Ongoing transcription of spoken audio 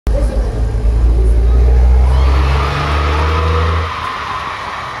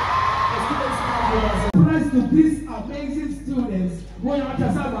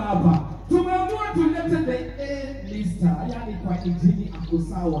wanatazama hapa. Tumeamua tulete the A-lister, yani kwa injili ako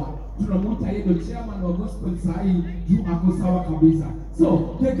sawa. Tunamuita yeye ndo chairman wa gospel sahi, juu ako sawa kabisa.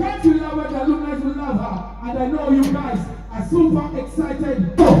 So, the guys will love her, the alumni will love her, and I know you guys are super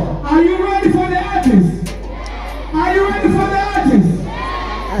excited. So, are you ready for the artist? Are you ready for the artist?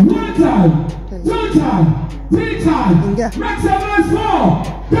 One time, two time, three time, make some noise for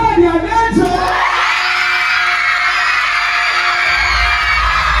Daddy and Angel!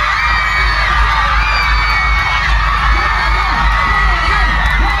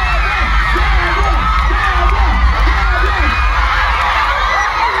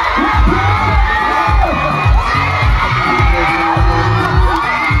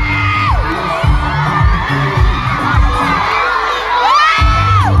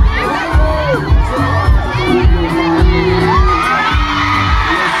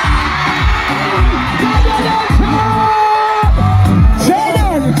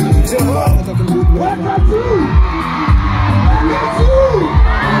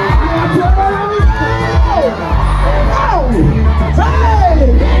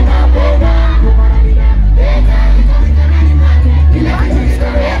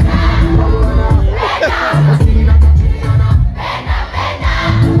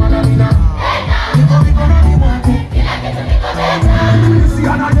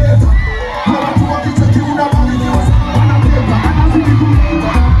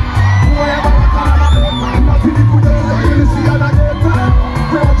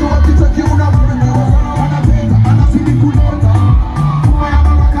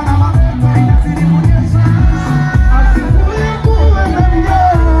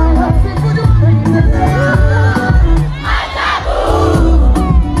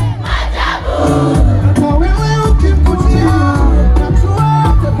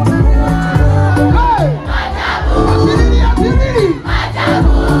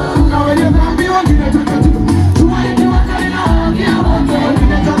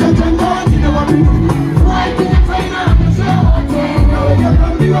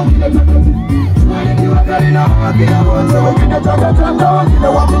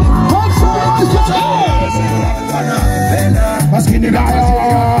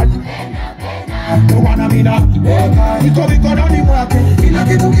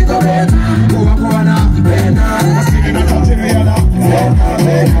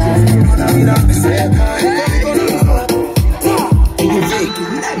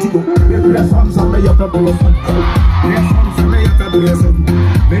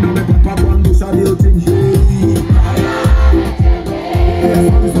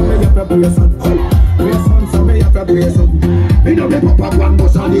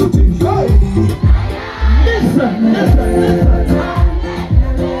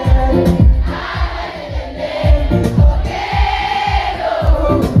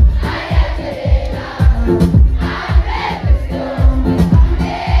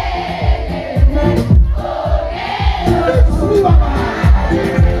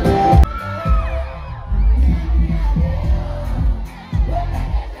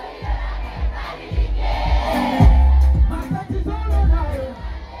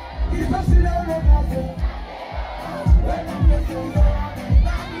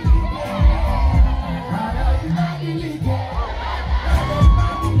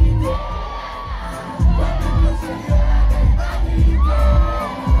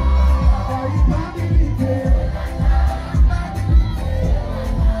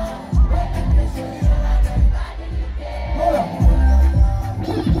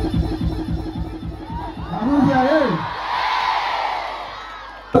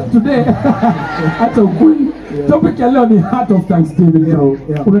 Today, hata ukweli, topic ya leo ni Heart of Thanksgiving.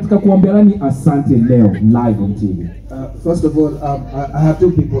 Unataka kuambia nani asante leo live on TV? First of all, I have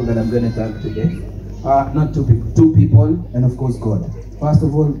two people that I'm going to thank today. Not two people, two people, and of course God. First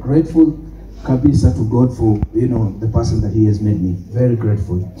of all, grateful kabisa to God for, you know, the person that He has made me. Very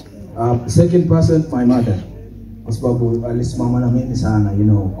grateful. Second person, my mother. Kwa sababu alisimama na mimi sana, you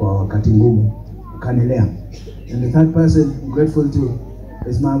know, kwa wakati ngumu, kanilea. And the third person I'm grateful to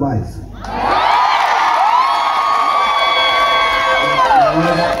is my wife.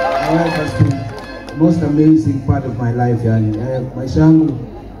 My wife has been the most amazing part of my life. Yani, maisha yangu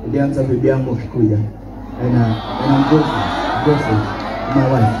ilianza bibi yangu akikuja, and I'm grateful to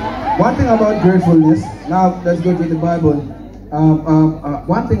my wife. One thing about gratefulness. Now let's go to the Bible.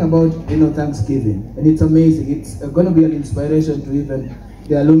 One thing about, you know, Thanksgiving, and it's amazing. It's going to be an inspiration to even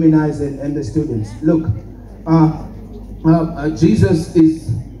the alumni and the students. Look. Jesus is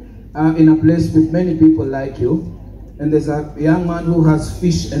in a place with many people like you, and there's a young man who has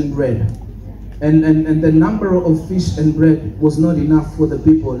fish and bread. And the number of fish and bread was not enough for the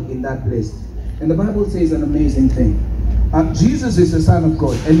people in that place. And the Bible says an amazing thing. Jesus is the Son of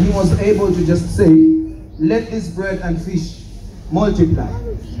God, and he was able to just say, let this bread and fish multiply.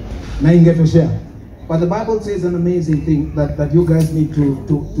 Now you get to share. But the Bible says an amazing thing that you guys need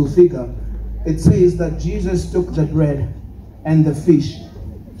to figure. It says that Jesus took the bread and the fish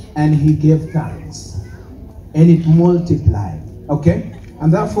and he gave thanks. And it multiplied. Okay?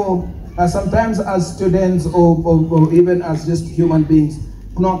 And therefore, sometimes as students or even as just human beings,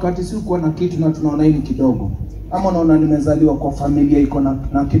 kuna wakati si kuwa na kitu na tunaona hii ni kidogo. Ama unaona nimezaliwa kwa familia iko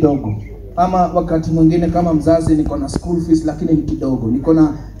na kidogo. Ama wakati mwingine kama mzazi niko na school fees lakini ni kidogo. Niko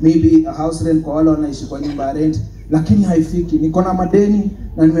na maybe a house rent kwa wale wanaishi kwa nyumba ya rent lakini haifiki. Niko na madeni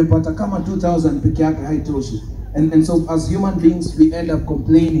na nimepata kama 2000 peke yake haitoshi. And so as human beings we end up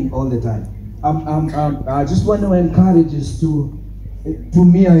complaining all the time. I just want to encourage us to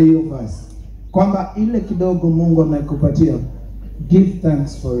tumia hiyo verse. Kwamba ile kidogo Mungu amekupatia, give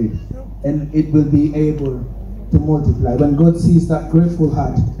thanks for it and it will be able to multiply. When God sees that grateful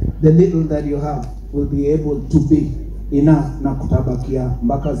heart, the little that you have will be able to be enough na kutabakia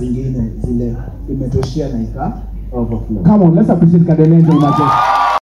mpaka zingine zile imetoshia na ika overflow. Come on, let's appreciate Kadelenzo in our church.